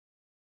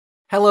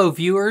Hello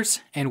viewers,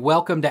 and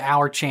welcome to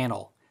our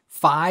channel,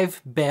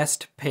 5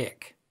 Best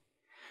Pick.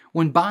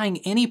 When buying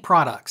any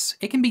products,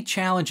 it can be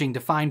challenging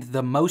to find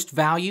the most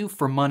value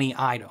for money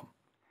item.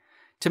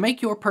 To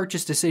make your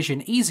purchase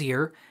decision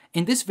easier,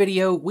 in this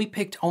video we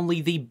picked only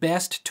the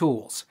best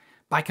tools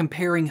by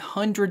comparing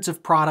hundreds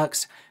of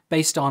products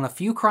based on a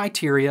few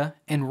criteria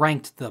and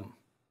ranked them.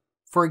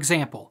 For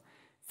example,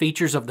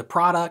 features of the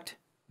product,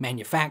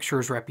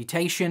 manufacturer's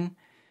reputation,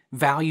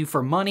 value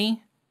for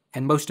money,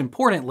 and most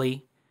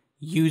importantly,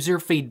 user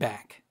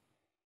feedback.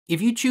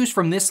 If you choose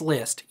from this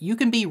list, you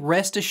can be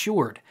rest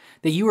assured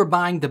that you are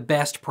buying the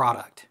best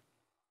product.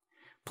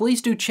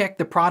 Please do check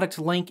the product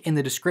link in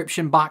the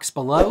description box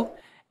below,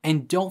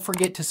 and don't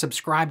forget to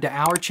subscribe to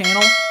our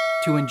channel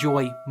to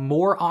enjoy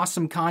more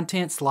awesome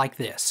contents like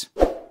this.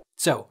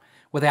 So,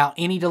 without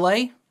any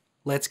delay,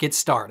 let's get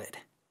started.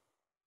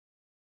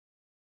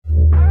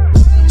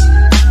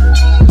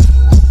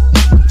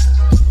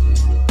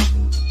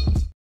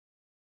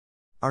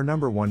 Our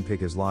number one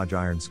pick is Lodge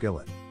Iron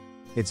Skillet.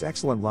 Its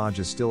excellent Lodge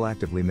is still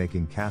actively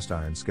making cast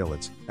iron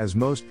skillets, as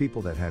most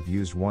people that have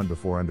used one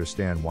before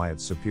understand why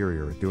it's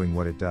superior at doing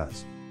what it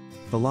does.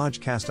 The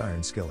Lodge Cast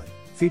Iron Skillet,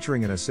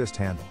 featuring an assist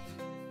handle.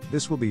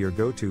 This will be your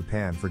go-to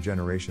pan for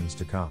generations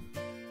to come.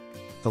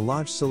 The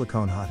Lodge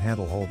silicone hot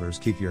handle holders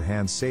keep your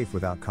hands safe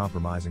without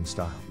compromising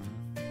style.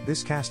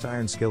 This cast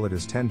iron skillet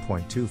is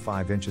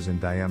 10.25 inches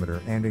in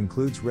diameter and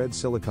includes red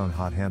silicone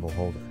hot handle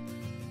holder.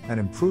 An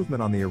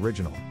improvement on the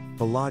original,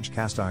 the Lodge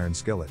Cast Iron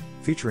Skillet,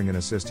 featuring an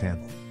assist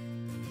handle.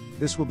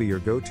 This will be your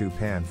go-to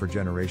pan for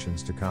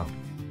generations to come.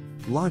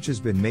 Lodge has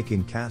been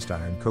making cast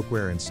iron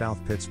cookware in South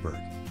Pittsburgh,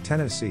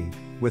 Tennessee,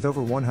 with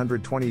over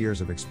 120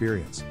 years of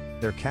experience.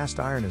 Their cast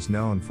iron is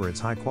known for its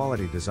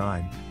high-quality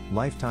design,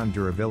 lifetime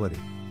durability,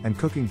 and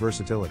cooking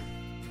versatility.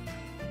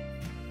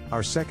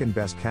 Our second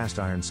best cast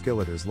iron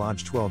skillet is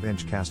Lodge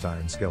 12-inch Cast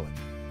Iron Skillet.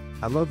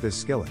 I love this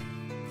skillet.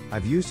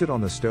 I've used it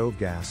on the stove,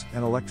 gas,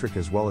 and electric,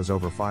 as well as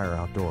over fire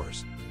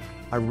outdoors.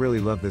 I really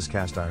love this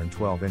cast iron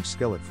 12-inch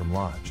skillet from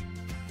Lodge.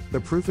 The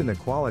proof in the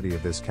quality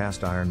of this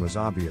cast iron was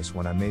obvious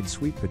when I made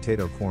sweet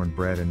potato corn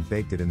bread and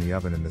baked it in the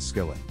oven in the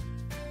skillet.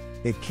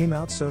 It came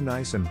out so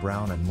nice and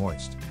brown and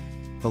moist.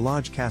 The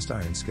Lodge Cast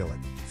Iron Skillet,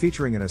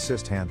 featuring an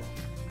assist handle.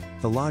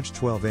 The Lodge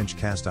 12-inch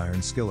Cast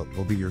Iron Skillet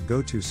will be your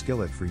go-to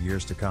skillet for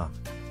years to come.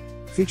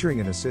 Featuring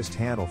an assist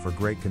handle for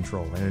great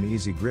control and an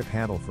easy grip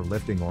handle for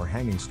lifting or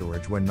hanging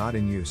storage when not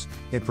in use,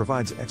 it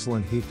provides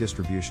excellent heat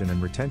distribution and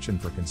retention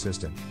for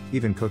consistent,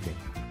 even cooking.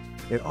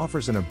 It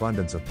offers an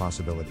abundance of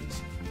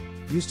possibilities.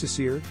 Used to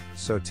sear,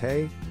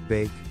 sauté,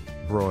 bake,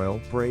 broil,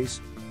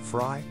 braise,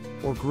 fry,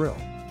 or grill.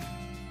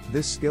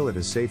 This skillet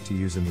is safe to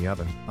use in the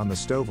oven, on the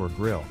stove or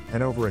grill,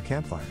 and over a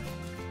campfire.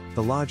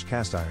 The Lodge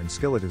Cast Iron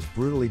Skillet is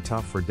brutally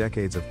tough for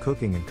decades of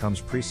cooking and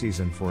comes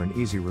pre-seasoned for an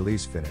easy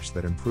release finish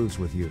that improves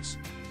with use.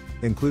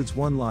 Includes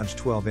one Lodge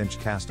 12-inch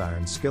cast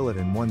iron skillet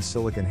and one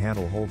silicone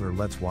handle holder.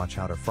 Let's watch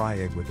how to fry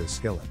egg with this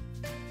skillet.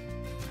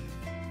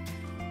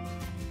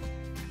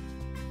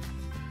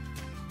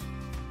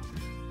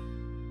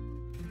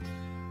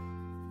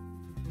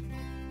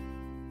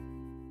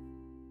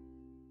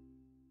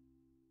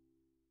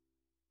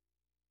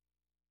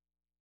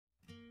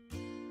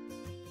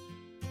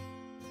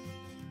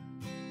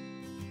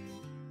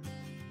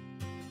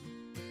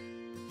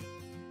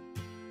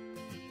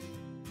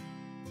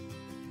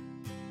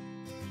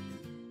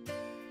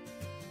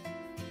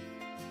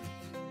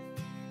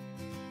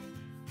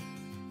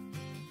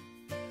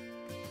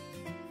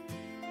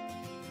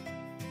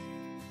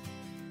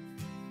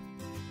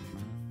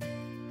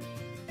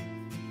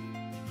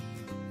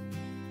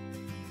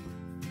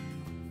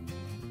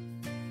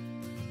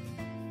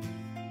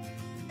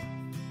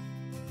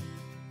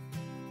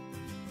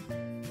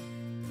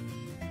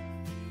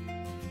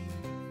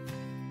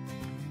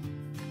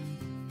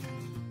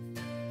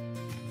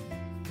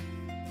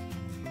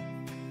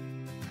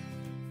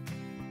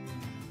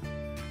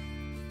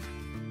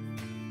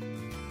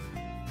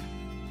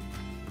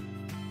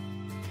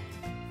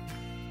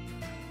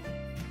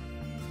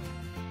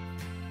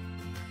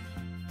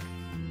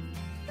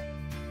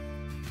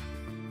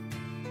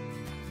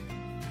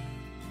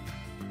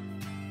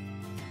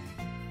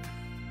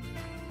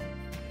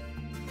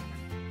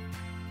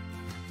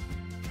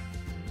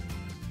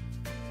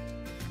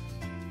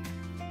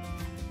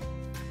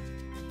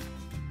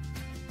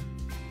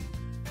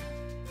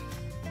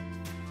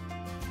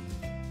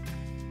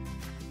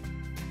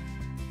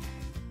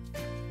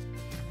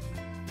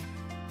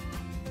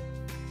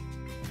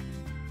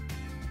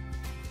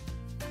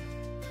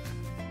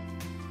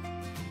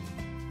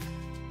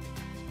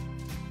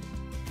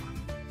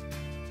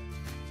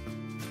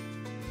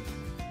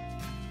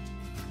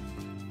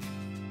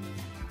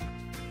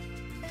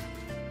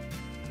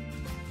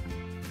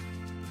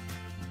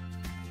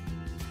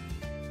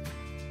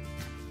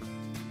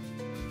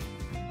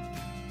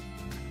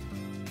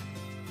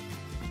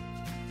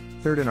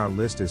 Third in our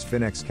list is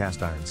Finex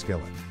Cast Iron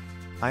Skillet.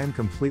 I am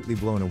completely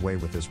blown away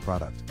with this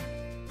product.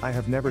 I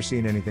have never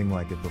seen anything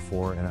like it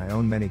before, and I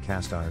own many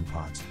cast iron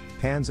pots,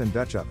 pans and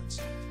Dutch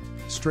ovens.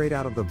 straight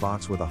out of the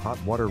box with a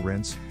hot water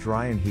rinse,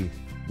 dry and heat,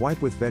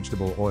 wipe with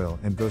vegetable oil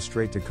and go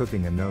straight to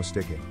cooking and no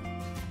sticking.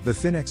 The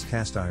Finex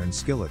cast iron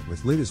skillet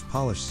with lid is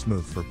polished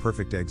smooth for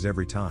perfect eggs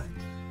every time.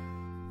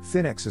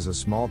 Finex is a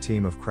small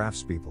team of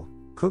craftspeople,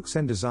 cooks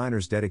and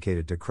designers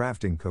dedicated to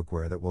crafting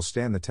cookware that will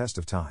stand the test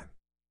of time.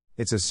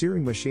 It's a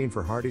searing machine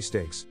for hearty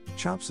steaks,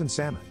 chops and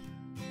salmon.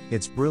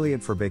 It's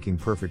brilliant for baking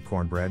perfect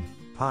cornbread,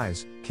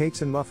 pies,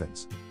 cakes and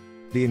muffins.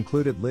 The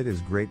included lid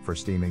is great for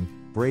steaming,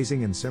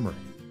 braising and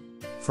simmering.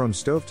 From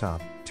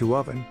stovetop, to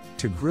oven,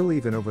 to grill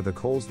even over the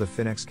coals, the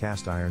Finex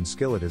cast iron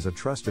skillet is a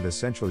trusted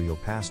essential you'll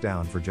pass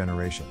down for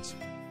generations.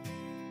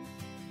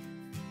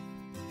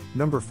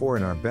 Number 4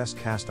 in our best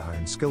cast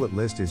iron skillet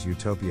list is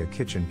Utopia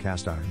Kitchen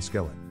cast iron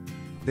skillet.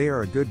 They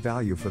are a good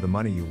value for the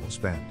money you will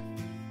spend.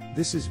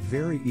 This is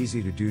very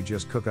easy to do,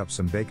 just cook up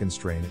some bacon,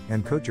 strain it,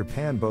 and coat your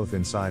pan both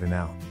inside and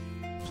out.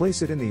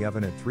 Place it in the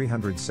oven at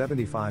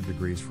 375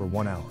 degrees for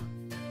 1 hour.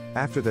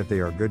 After that they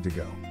are good to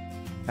go.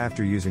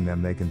 After using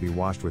them they can be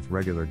washed with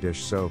regular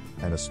dish soap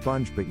and a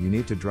sponge, but you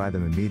need to dry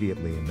them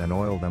immediately and then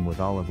oil them with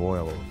olive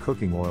oil or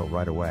cooking oil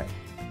right away.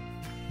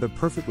 The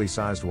perfectly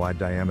sized wide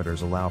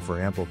diameters allow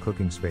for ample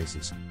cooking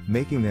spaces,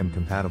 making them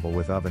compatible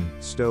with oven,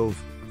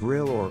 stove,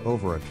 grill or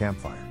over a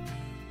campfire.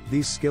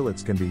 These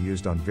skillets can be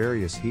used on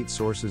various heat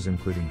sources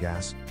including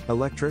gas,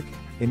 electric,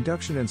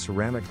 induction and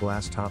ceramic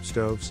glass top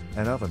stoves,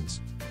 and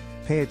ovens.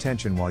 Pay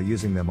attention while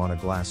using them on a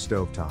glass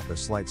stovetop, as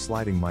slight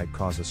sliding might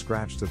cause a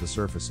scratch to the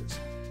surfaces.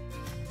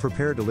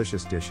 Prepare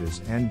delicious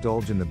dishes and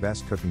indulge in the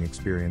best cooking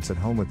experience at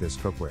home with this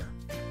cookware.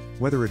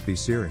 Whether it be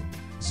searing,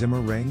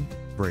 simmering,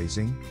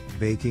 braising,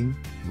 baking,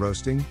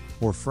 roasting,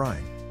 or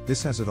frying,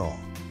 this has it all.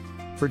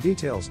 For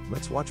details,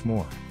 let's watch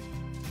more.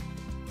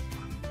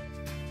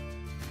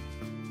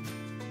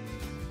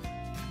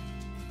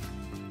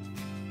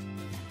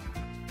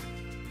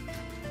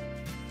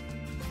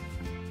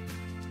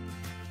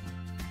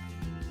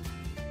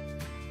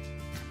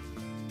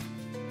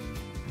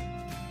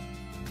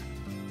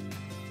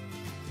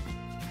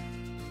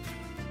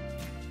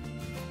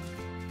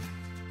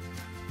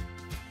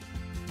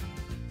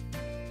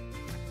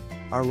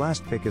 Our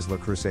last pick is Le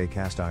Creuset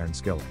cast iron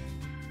skillet.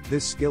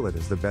 This skillet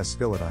is the best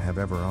skillet I have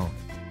ever owned.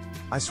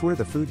 I swear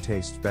the food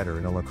tastes better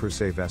in a Le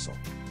Creuset vessel.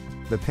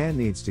 The pan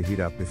needs to heat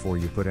up before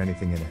you put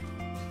anything in it.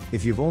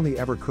 If you've only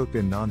ever cooked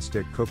in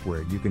non-stick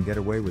cookware, you can get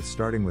away with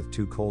starting with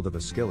too cold of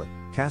a skillet.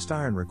 Cast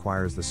iron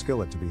requires the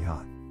skillet to be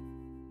hot.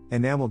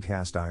 Enameled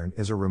cast iron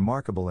is a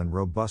remarkable and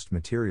robust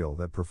material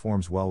that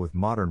performs well with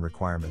modern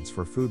requirements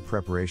for food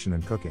preparation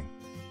and cooking.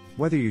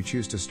 Whether you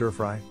choose to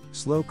stir-fry,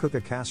 slow cook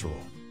a casserole,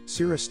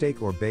 sear a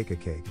steak or bake a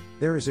cake,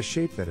 there is a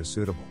shape that is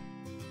suitable.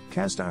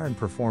 Cast iron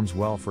performs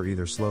well for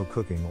either slow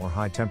cooking or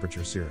high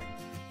temperature searing.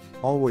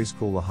 Always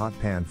cool a hot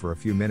pan for a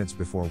few minutes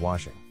before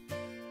washing.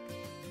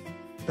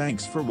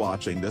 Thanks for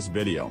watching this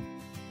video.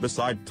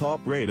 Beside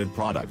top-rated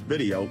product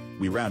video,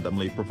 we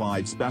randomly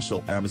provide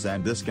special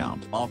Amazon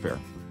discount offer.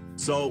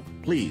 So,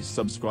 please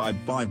subscribe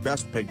 5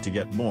 Best Pick to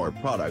get more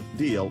product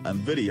deal and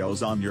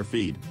videos on your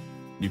feed.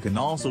 You can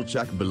also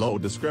check below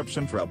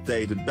description for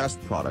updated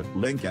best product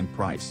link and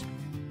price.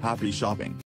 Happy shopping!